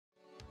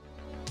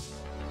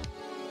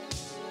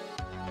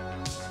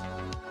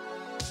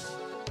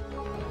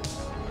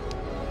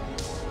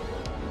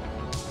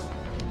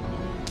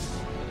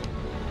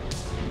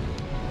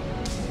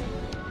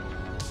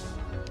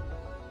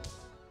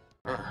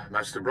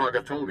Master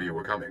Braga told me you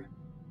were coming.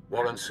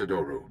 Warren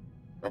Sidoru.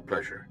 A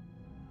pleasure.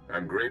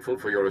 I'm grateful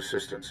for your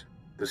assistance.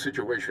 The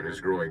situation is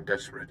growing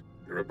desperate.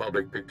 The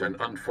Republic picked an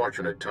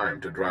unfortunate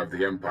time to drive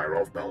the Empire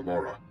off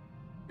Balmorra.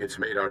 It's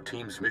made our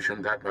team's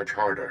mission that much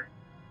harder.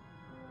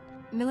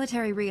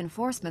 Military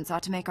reinforcements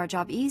ought to make our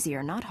job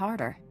easier, not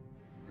harder.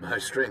 My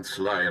strengths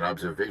lie in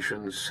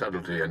observation,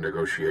 subtlety, and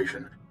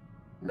negotiation.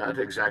 Not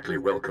exactly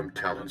welcome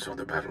talents on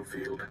the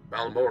battlefield.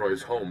 Barmorra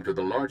is home to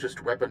the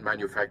largest weapon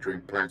manufacturing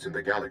plants in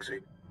the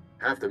galaxy.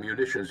 Half the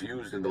munitions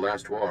used in the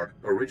last war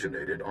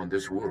originated on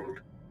this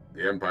world.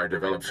 The Empire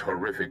develops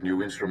horrific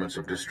new instruments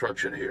of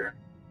destruction here.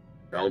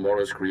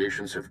 Balmorra's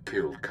creations have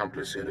killed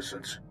countless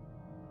innocents.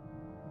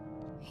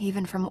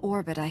 Even from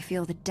orbit, I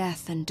feel the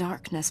death and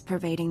darkness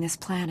pervading this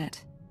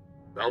planet.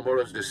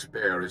 Balmorra's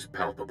despair is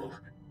palpable,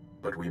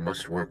 but we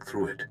must work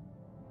through it.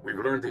 We've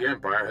learned the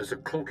Empire has a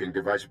cloaking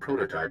device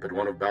prototype at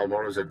one of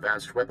Balmorra's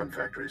advanced weapon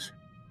factories.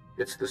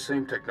 It's the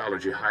same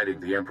technology hiding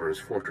the Emperor's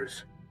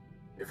fortress.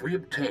 If we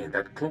obtain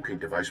that cloaking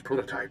device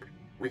prototype,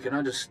 we can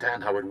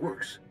understand how it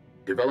works,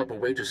 develop a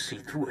way to see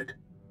through it.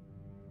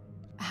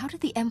 How did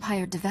the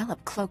Empire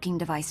develop cloaking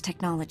device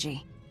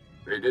technology?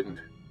 They didn't.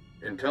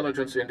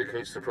 Intelligence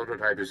indicates the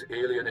prototype is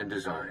alien in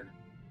design.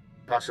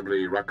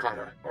 Possibly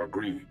Rakata or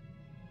Gree.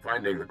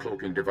 Finding the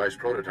cloaking device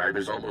prototype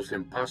is almost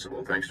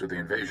impossible thanks to the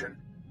invasion.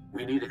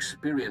 We need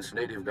experienced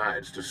native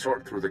guides to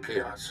sort through the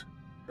chaos.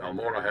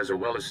 Balmorra has a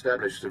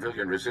well-established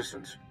civilian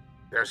resistance.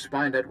 Their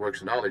spy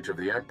network's knowledge of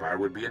the Empire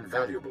would be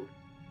invaluable.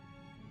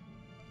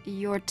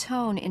 Your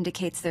tone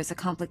indicates there's a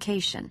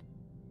complication.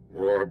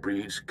 War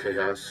breeds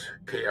chaos,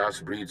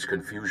 chaos breeds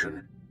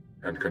confusion,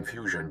 and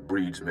confusion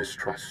breeds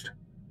mistrust.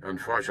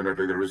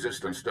 Unfortunately, the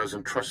Resistance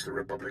doesn't trust the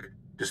Republic.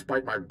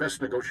 Despite my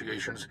best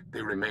negotiations,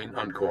 they remain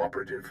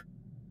uncooperative.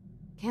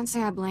 Can't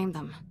say I blame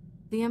them.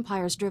 The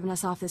Empire's driven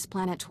us off this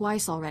planet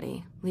twice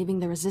already, leaving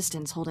the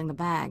Resistance holding the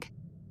bag.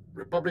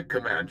 Republic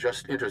Command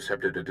just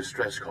intercepted a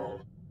distress call.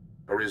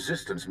 A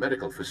Resistance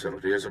medical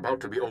facility is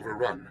about to be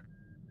overrun.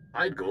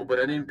 I'd go, but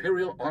an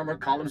Imperial armor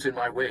column's in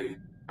my way.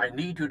 I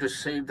need you to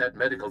save that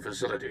medical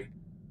facility.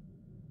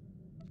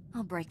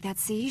 I'll break that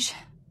siege.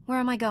 Where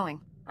am I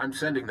going? I'm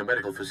sending the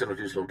medical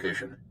facility's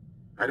location.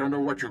 I don't know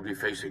what you'll be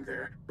facing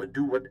there, but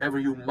do whatever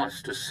you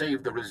must to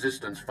save the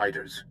Resistance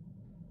fighters.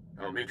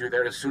 I'll meet you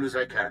there as soon as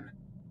I can.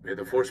 May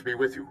the Force be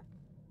with you.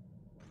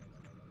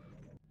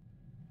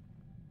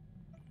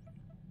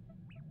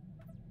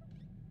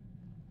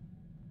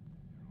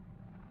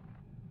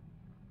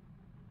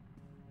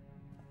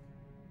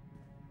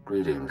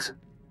 Greetings.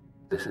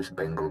 This is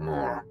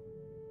Barmorra.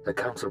 The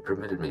Council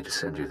permitted me to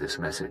send you this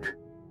message.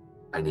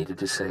 I needed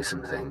to say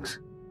some things.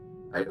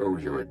 I owe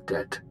you a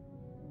debt.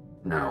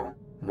 No,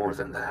 more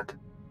than that.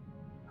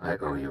 I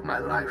owe you my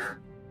life.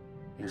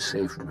 You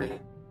saved me.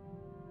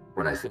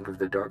 When I think of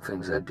the dark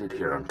things I did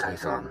here on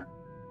Tython,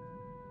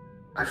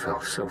 I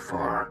fell so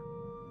far.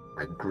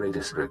 My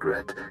greatest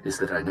regret is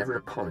that I never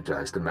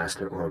apologized to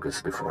Master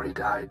Orgus before he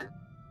died.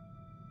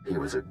 He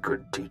was a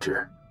good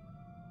teacher.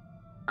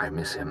 I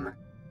miss him.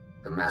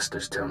 The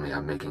Masters tell me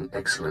I'm making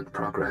excellent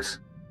progress.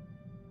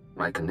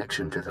 My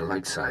connection to the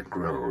light side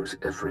grows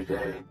every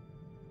day.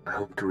 I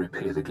hope to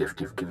repay the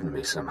gift you've given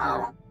me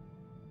somehow.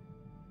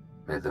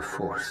 May the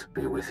Force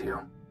be with you.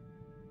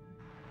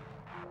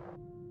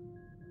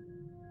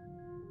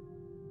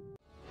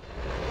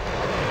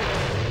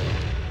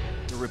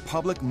 The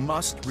Republic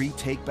must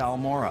retake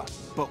Balmorra,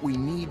 but we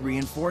need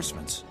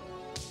reinforcements.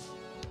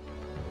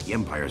 The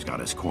Empire's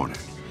got us cornered.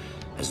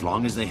 As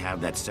long as they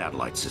have that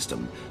satellite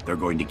system, they're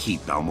going to keep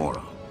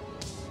Balmorra.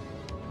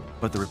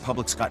 But the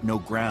Republic's got no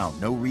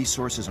ground, no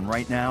resources, and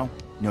right now,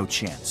 no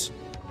chance.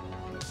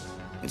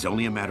 It's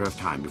only a matter of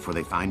time before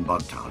they find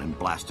Bugtown and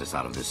blast us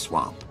out of this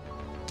swamp.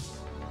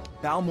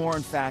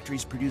 Balmorran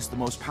factories produce the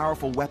most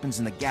powerful weapons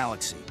in the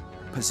galaxy.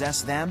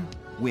 Possess them,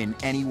 win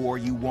any war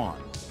you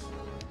want.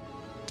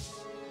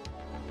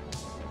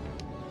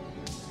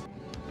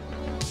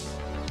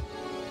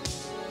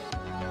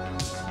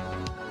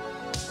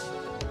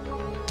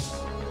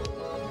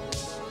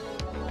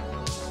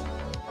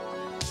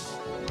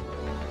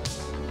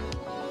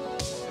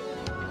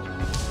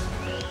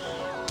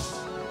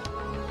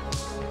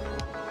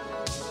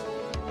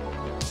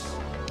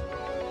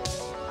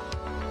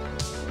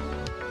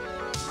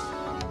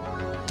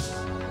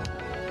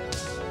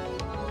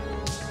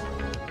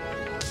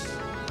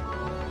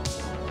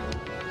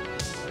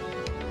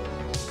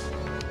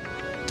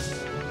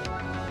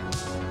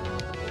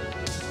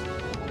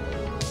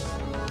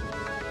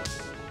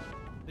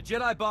 The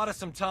Jedi bought us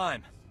some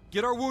time.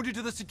 Get our wounded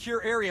to the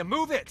secure area.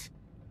 Move it!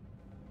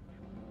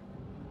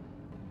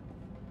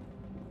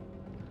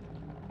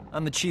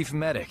 I'm the chief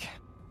medic.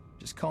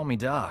 Just call me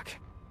Doc.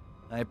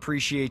 I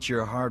appreciate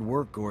your hard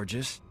work,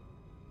 Gorgeous.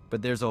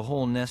 But there's a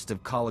whole nest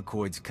of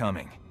collocoids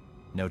coming.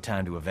 No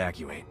time to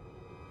evacuate.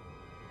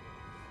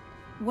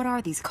 What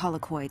are these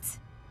collocoids?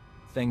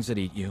 Things that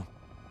eat you.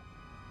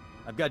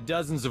 I've got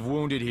dozens of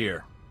wounded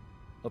here.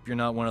 Hope you're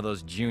not one of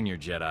those junior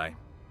Jedi.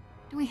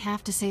 Do we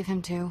have to save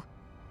him too?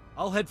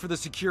 I'll head for the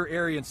secure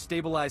area and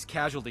stabilize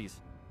casualties.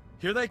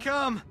 Here they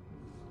come!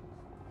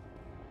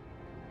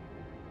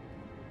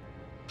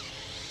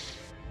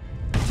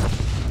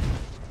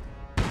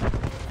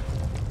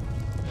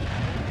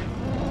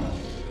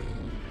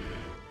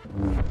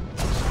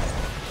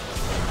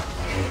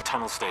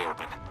 stay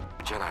open.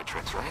 Jedi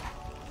tricks, right?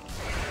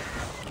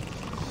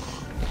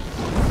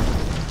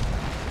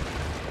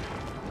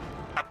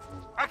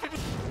 I can...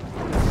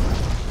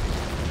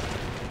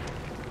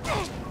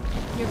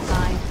 You're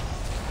fine.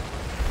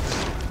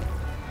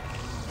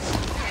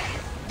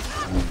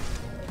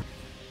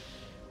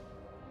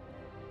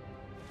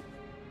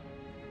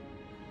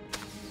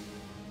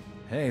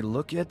 Hey,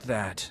 look at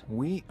that.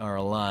 We are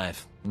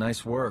alive.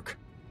 Nice work.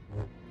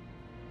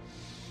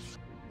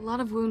 A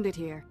lot of wounded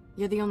here.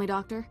 You're the only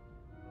doctor?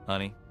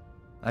 Honey,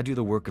 I do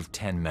the work of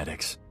 10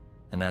 medics,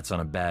 and that's on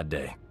a bad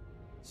day.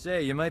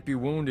 Say, you might be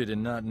wounded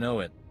and not know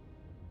it.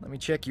 Let me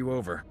check you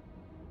over.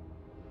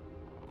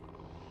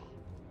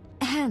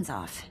 Hands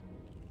off.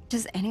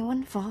 Does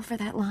anyone fall for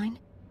that line?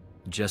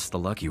 Just the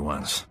lucky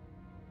ones.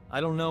 I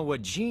don't know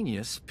what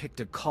genius picked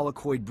a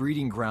colicoid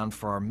breeding ground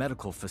for our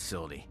medical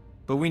facility,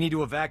 but we need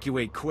to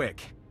evacuate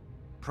quick.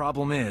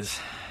 Problem is,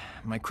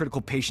 my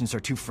critical patients are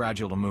too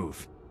fragile to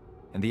move,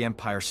 and the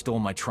Empire stole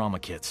my trauma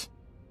kits.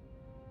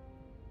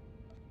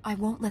 I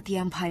won't let the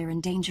Empire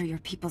endanger your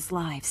people's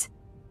lives.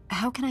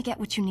 How can I get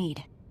what you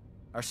need?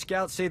 Our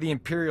scouts say the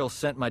Imperials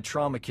sent my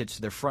trauma kits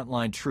to their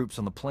frontline troops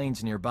on the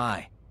plains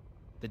nearby.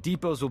 The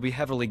depots will be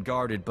heavily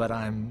guarded, but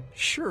I'm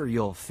sure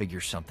you'll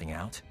figure something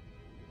out.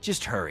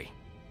 Just hurry.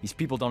 These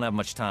people don't have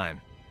much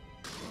time.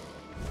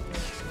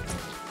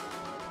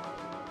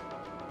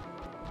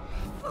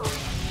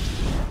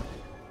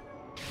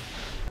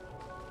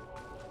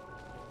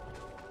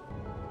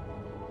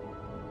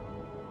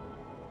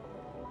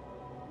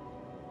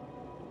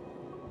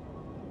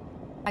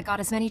 I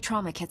got as many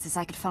trauma kits as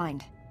I could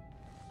find.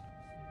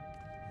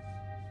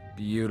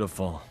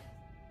 Beautiful.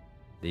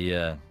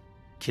 The,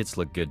 kits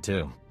look good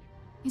too.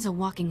 He's a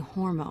walking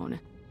hormone.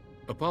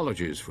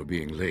 Apologies for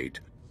being late.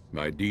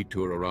 My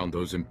detour around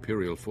those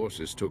Imperial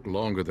forces took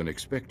longer than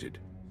expected.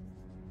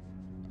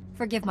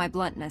 Forgive my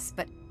bluntness,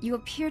 but you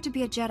appear to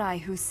be a Jedi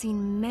who's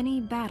seen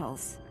many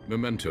battles.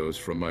 Mementos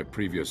from my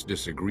previous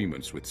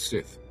disagreements with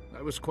Sith.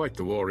 I was quite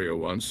the warrior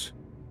once.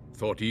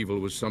 Thought evil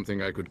was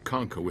something I could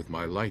conquer with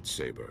my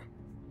lightsaber.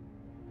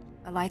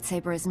 A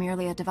lightsaber is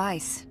merely a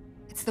device.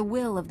 It's the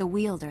will of the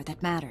wielder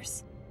that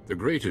matters. The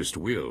greatest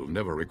will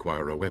never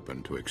require a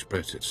weapon to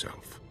express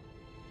itself.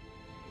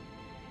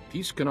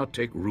 Peace cannot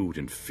take root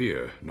in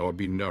fear, nor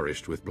be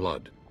nourished with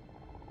blood.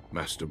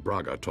 Master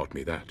Braga taught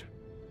me that.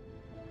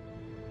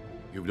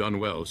 You've done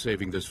well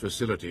saving this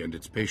facility and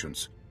its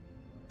patients.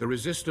 The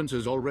Resistance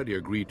has already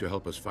agreed to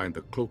help us find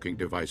the cloaking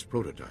device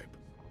prototype.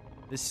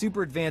 The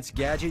super advanced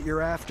gadget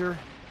you're after?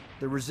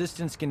 The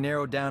Resistance can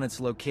narrow down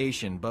its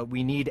location, but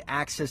we need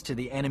access to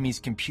the enemy's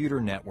computer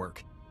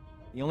network.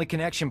 The only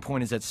connection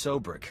point is at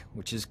Sobrik,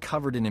 which is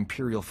covered in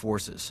Imperial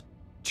forces.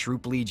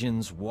 Troop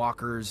legions,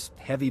 walkers,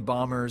 heavy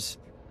bombers.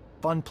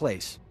 Fun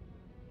place.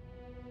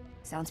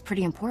 Sounds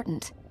pretty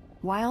important.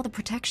 Why all the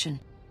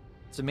protection?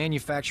 It's a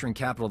manufacturing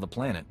capital of the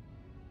planet.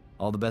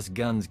 All the best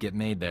guns get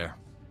made there.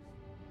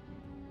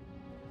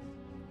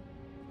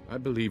 I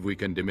believe we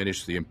can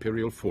diminish the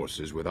Imperial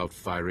forces without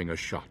firing a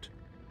shot.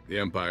 The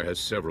Empire has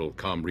several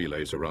comm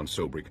relays around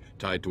Sobrik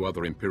tied to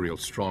other Imperial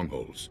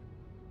strongholds.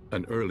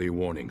 An early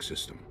warning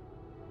system.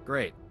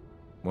 Great.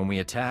 When we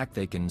attack,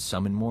 they can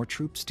summon more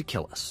troops to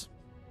kill us.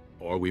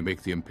 Or we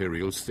make the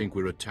Imperials think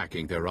we're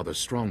attacking their other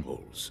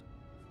strongholds.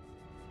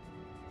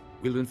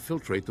 We'll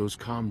infiltrate those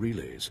comm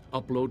relays,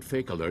 upload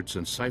fake alerts,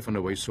 and siphon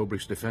away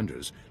Sobrik's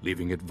defenders,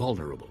 leaving it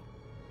vulnerable.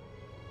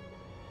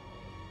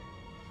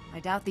 I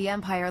doubt the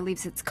Empire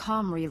leaves its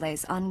comm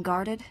relays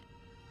unguarded.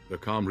 The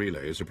comm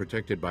relays are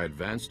protected by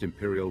advanced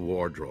Imperial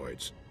war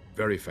droids.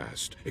 Very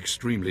fast,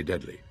 extremely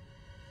deadly.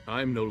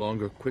 I'm no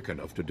longer quick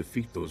enough to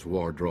defeat those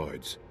war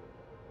droids.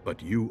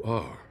 But you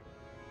are.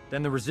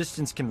 Then the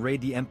Resistance can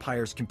raid the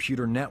Empire's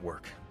computer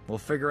network. We'll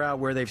figure out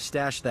where they've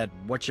stashed that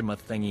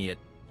whatchamacthingy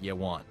you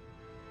want.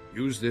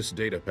 Use this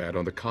datapad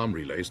on the comm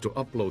relays to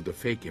upload the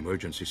fake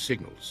emergency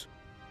signals.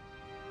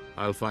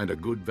 I'll find a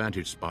good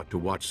vantage spot to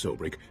watch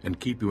Sobrik and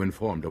keep you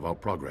informed of our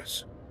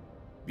progress.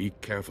 Be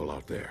careful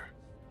out there.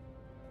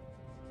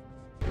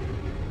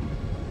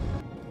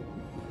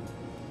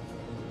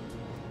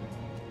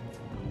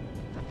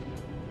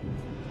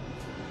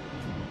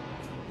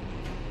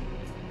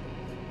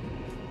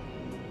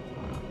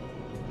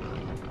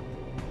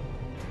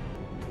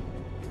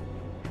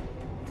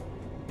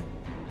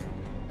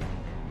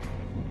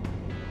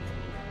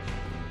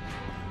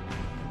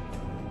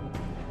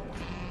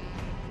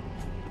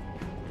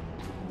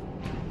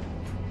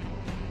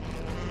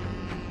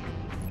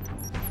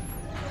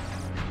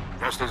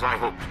 Just as I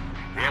hoped,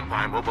 the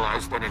Empire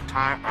mobilized an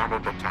entire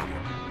armored battalion.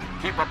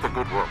 Keep up the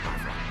good work, my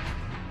friend.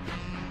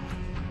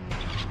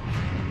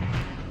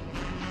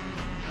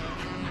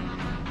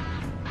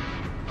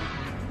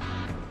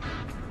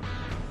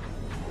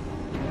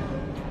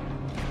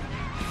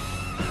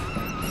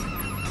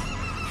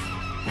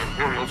 The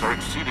Imperials are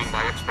exceeding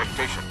my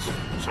expectations.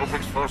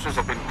 Sobrik's forces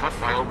have been cut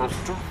by almost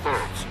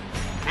 2/3.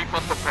 Keep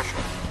up the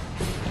pressure.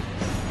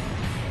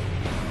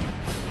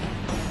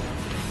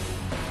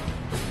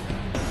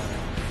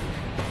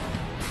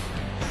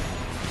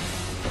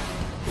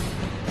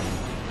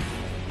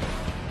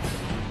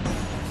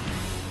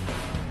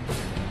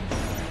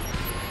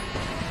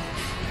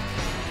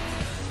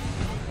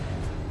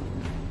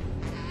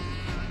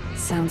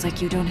 Sounds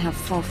like you don't have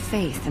full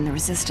faith in the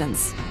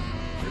Resistance.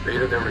 The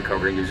data they're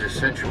recovering is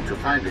essential to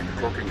finding the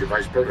cloaking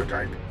device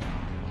prototype.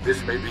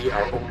 This may be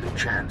our only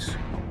chance.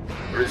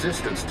 The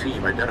Resistance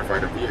team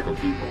identified a vehicle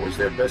depot as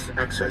their best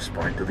access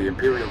point to the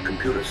Imperial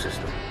computer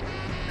system.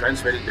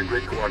 Transmitting the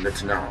grid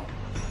coordinates now.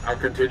 I'll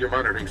continue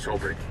monitoring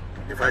Sobrik.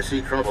 If I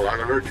see trouble,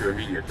 I'll alert you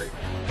immediately.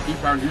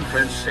 Keep our new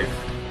friends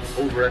safe.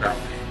 Over and out.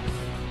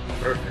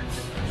 Perfect.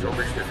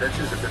 Sobrik's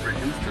defenses have been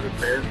reduced to the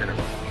bare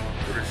minimum.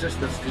 The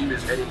Resistance team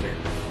is heading in.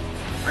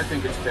 I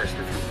think it's best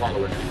if you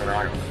follow and keep an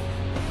eye on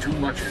them. Too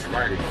much is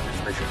riding on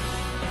this mission.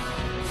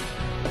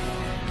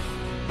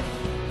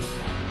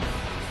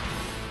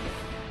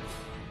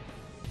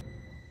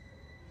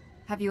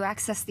 Have you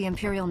accessed the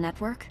Imperial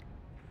network?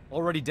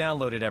 Already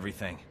downloaded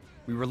everything.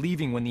 We were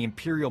leaving when the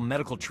Imperial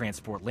medical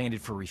transport landed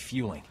for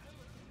refueling.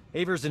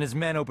 Avers and his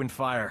men opened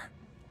fire.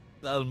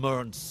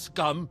 Balmorran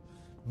scum!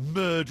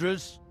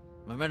 Murderers!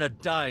 My men are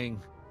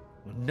dying.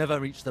 We'll never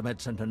reach the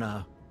med center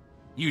now.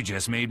 You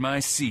just made my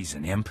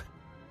season, imp.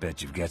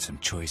 Bet you've got some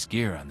choice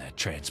gear on that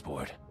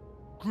transport.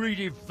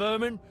 Greedy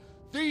vermin!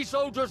 These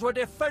soldiers were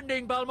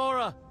defending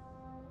Balmorra!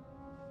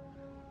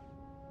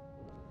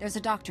 There's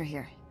a doctor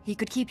here. He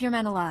could keep your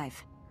men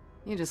alive.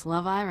 You just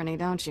love irony,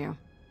 don't you?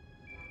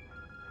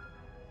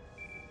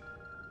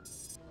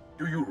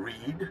 Do you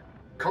read?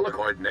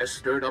 Colicoid nests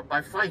stirred up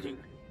by fighting.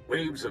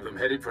 Waves of them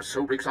headed for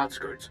Sobrik's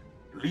outskirts.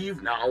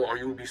 Leave now or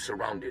you'll be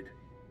surrounded.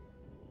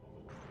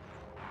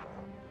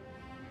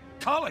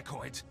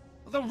 Colicoids?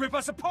 They'll rip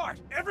us apart!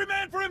 Every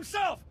man for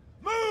himself!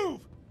 Move!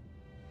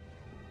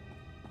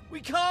 We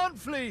can't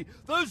flee!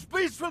 Those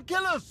beasts will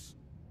kill us!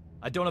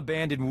 I don't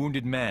abandon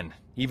wounded men,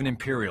 even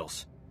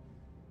Imperials.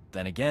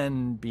 Then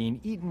again,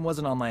 being eaten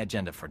wasn't on my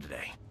agenda for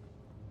today.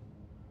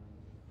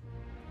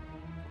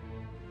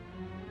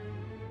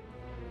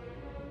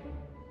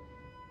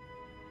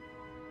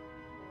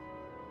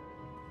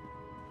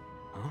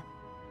 Huh?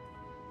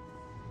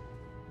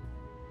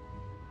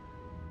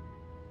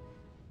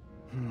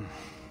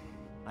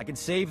 I can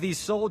save these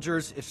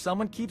soldiers if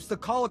someone keeps the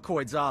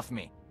colicoids off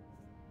me.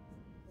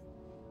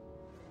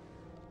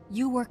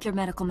 You work your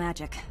medical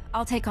magic.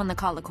 I'll take on the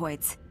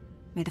colicoids.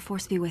 May the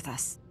Force be with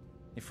us.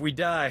 If we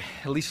die,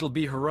 at least it'll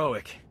be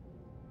heroic.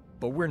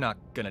 But we're not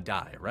gonna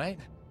die, right?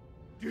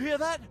 Do you hear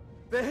that?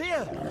 They're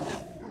here!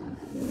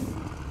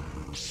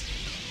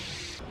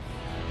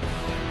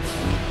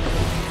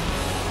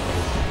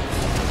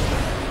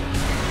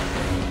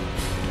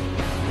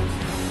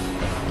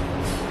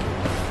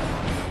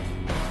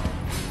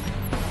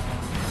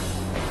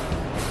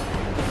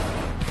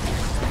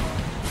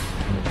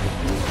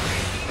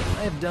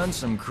 I have done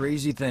some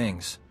crazy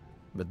things,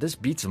 but this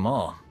beats them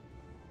all.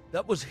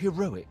 That was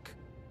heroic.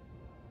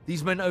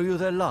 These men owe you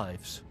their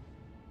lives.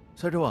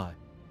 So do I.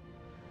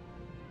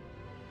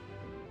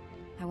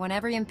 I want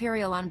every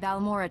Imperial on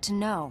Balmorra to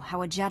know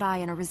how a Jedi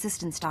and a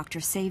Resistance doctor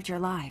saved your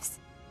lives.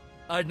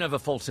 I'd never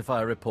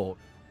falsify a report,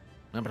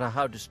 no matter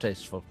how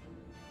distasteful.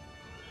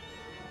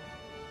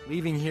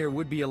 Leaving here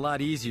would be a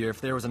lot easier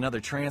if there was another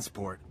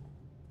transport.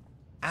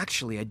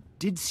 Actually, I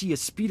did see a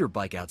speeder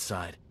bike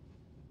outside.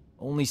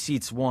 Only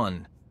seats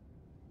one.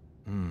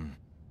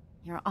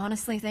 You're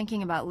honestly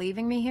thinking about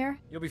leaving me here?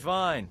 You'll be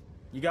fine.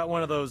 You got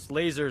one of those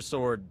laser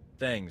sword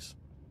things.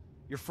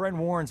 Your friend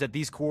warns at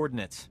these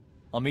coordinates.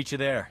 I'll meet you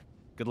there.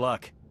 Good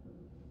luck.